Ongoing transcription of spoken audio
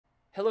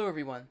Hello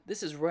everyone,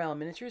 this is Royale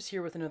Miniatures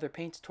here with another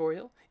paint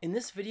tutorial. In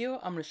this video,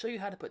 I'm going to show you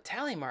how to put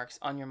tally marks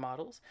on your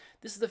models.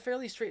 This is a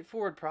fairly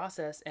straightforward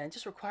process and it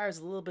just requires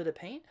a little bit of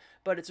paint,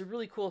 but it's a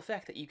really cool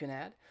effect that you can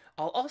add.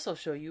 I'll also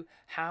show you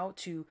how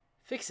to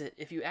fix it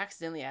if you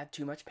accidentally add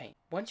too much paint.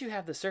 Once you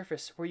have the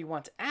surface where you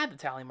want to add the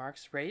tally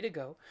marks ready to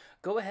go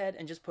ahead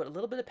and just put a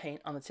little bit of paint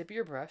on the tip of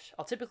your brush.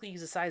 I'll typically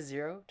use a size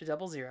 0 to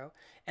 00,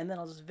 and then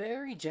I'll just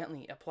very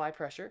gently apply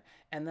pressure,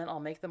 and then I'll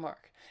make the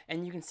mark.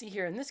 And you can see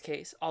here in this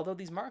case, although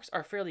these marks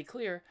are fairly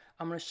clear,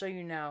 I'm going to show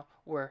you now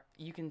where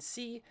you can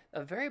see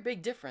a very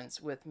big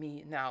difference with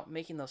me now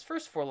making those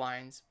first 4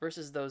 lines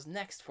versus those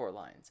next 4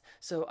 lines.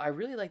 So I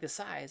really like the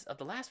size of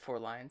the last 4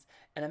 lines,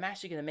 and I'm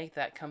actually going to make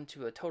that come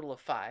to a total of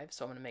 5.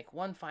 So I'm going to make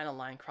one final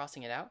line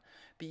crossing it out,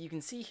 but you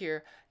can see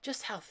here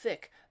just how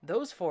thick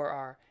those 4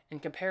 are in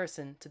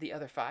comparison to the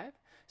other 5.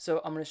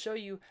 So I'm going to show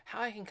you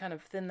how I can kind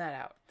of thin that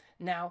out.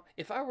 Now,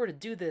 if I were to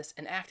do this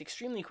and act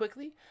extremely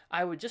quickly,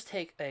 I would just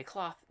take a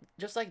cloth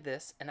just like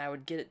this, and I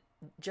would get it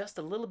just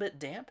a little bit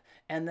damp,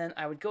 and then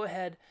I would go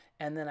ahead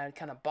and then I would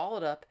kind of ball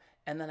it up,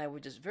 and then I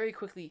would just very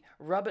quickly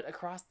rub it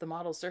across the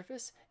model's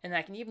surface, and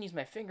I can even use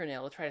my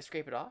fingernail to try to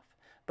scrape it off.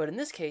 But in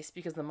this case,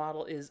 because the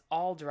model is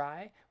all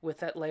dry with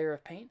that layer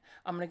of paint,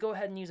 I'm going to go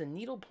ahead and use a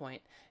needle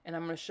point, and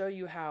I'm going to show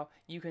you how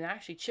you can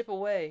actually chip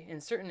away in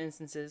certain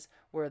instances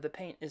where the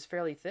paint is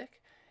fairly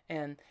thick.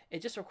 And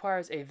it just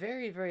requires a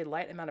very, very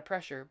light amount of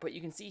pressure, but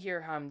you can see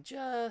here how I'm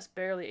just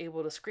barely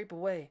able to scrape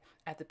away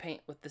at the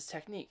paint with this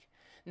technique.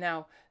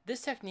 Now,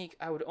 this technique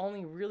I would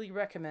only really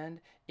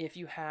recommend if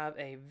you have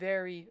a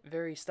very,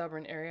 very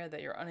stubborn area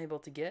that you're unable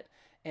to get,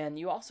 and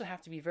you also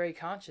have to be very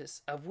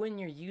conscious of when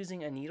you're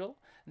using a needle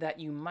that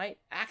you might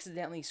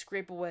accidentally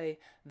scrape away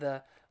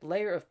the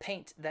layer of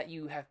paint that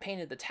you have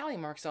painted the tally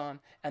marks on,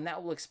 and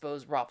that will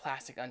expose raw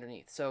plastic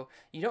underneath. So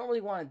you don't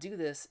really want to do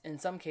this in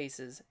some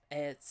cases.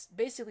 It's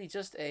basically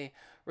just a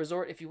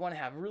resort if you want to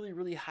have really,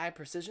 really high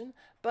precision,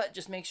 but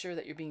just make sure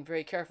that you're being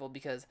very careful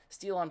because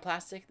steel on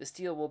plastic, the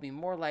steel will be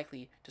more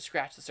likely to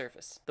scratch the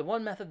surface. The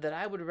one method that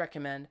I would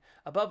recommend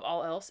above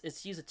all else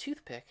is to use a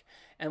toothpick,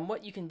 and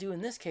what you can do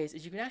in this case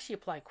is you can actually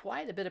apply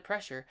quite a bit of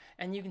pressure,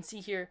 and you can see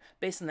here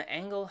based on the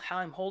angle how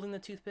I'm holding the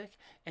toothpick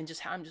and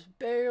just how I'm just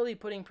barely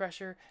putting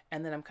pressure,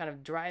 and then I'm kind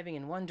of driving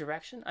in one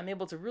direction. I'm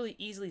able to really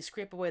easily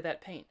scrape away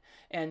that paint,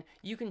 and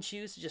you can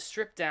choose to just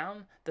strip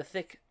down the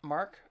thick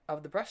mark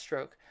of the brush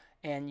stroke,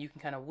 and you can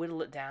kind of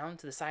whittle it down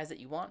to the size that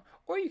you want,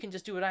 or you can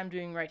just do what I'm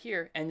doing right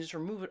here and just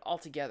remove it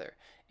altogether.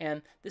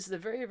 And this is a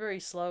very, very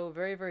slow,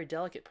 very, very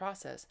delicate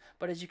process,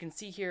 but as you can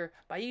see here,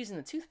 by using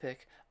the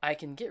toothpick, I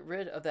can get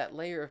rid of that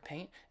layer of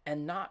paint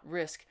and not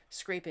risk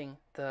scraping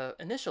the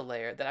initial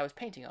layer that I was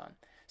painting on.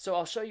 So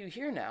I'll show you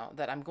here now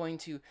that I'm going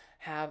to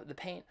have the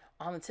paint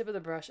on the tip of the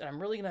brush, and I'm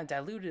really going to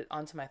dilute it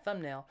onto my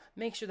thumbnail,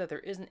 make sure that there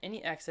isn't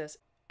any excess.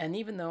 And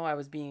even though I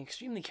was being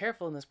extremely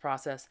careful in this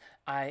process,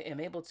 I am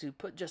able to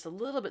put just a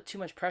little bit too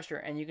much pressure,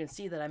 and you can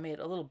see that I made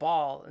a little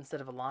ball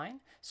instead of a line.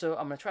 So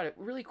I'm going to try to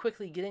really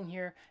quickly get in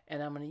here,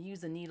 and I'm going to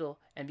use the needle,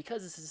 and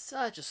because this is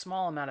such a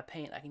small amount of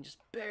paint, I can just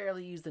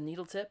barely use the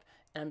needle tip,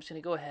 and I'm just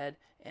going to go ahead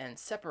and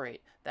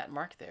separate that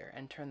mark there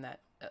and turn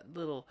that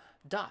little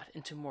dot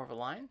into more of a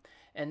line.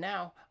 And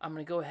now I'm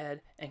going to go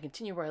ahead and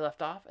continue where I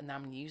left off, and now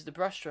I'm going to use the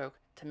brush stroke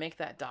to make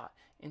that dot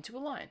into a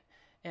line.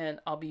 And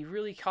I'll be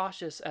really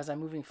cautious as I'm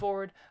moving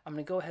forward. I'm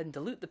going to go ahead and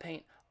dilute the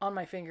paint on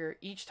my finger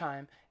each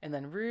time, and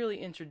then really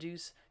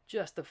introduce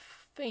just the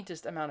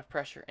faintest amount of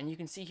pressure. And you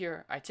can see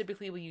here, I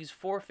typically will use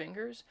 4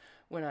 fingers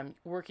when I'm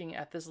working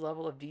at this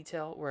level of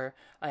detail where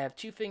I have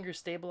 2 fingers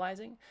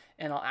stabilizing,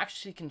 and I'll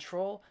actually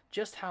control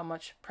just how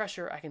much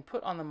pressure I can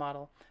put on the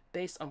model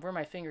based on where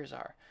my fingers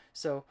are.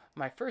 So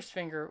my first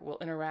finger will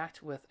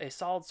interact with a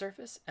solid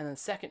surface, and then the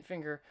second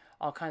finger,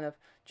 I'll kind of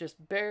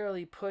just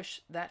barely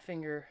push that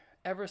finger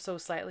ever so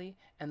slightly,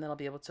 and then I'll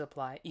be able to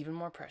apply even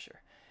more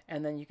pressure.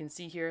 And then you can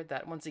see here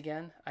that once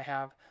again I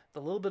have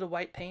the little bit of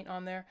white paint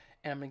on there,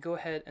 and I'm going to go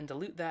ahead and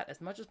dilute that as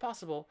much as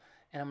possible,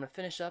 and I'm going to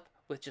finish up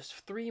with just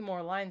 3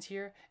 more lines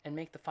here and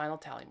make the final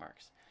tally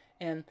marks.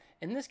 And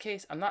in this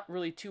case, I'm not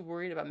really too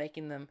worried about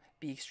making them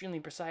be extremely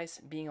precise,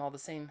 being all the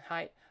same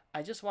height.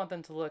 I just want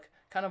them to look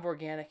kind of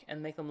organic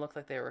and make them look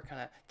like they were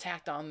kind of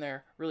tacked on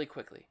there really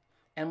quickly.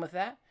 And with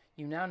that,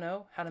 you now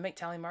know how to make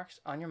tally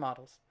marks on your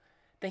models.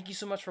 Thank you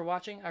so much for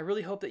watching. I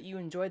really hope that you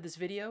enjoyed this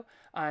video.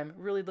 I'm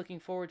really looking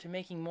forward to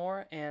making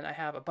more, and I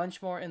have a bunch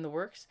more in the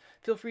works.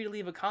 Feel free to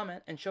leave a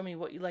comment and show me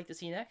what you'd like to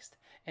see next.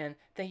 And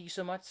thank you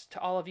so much to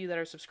all of you that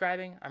are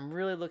subscribing. I'm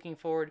really looking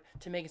forward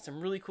to making some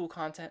really cool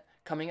content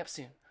coming up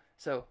soon.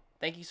 So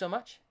thank you so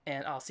much,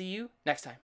 and I'll see you next time.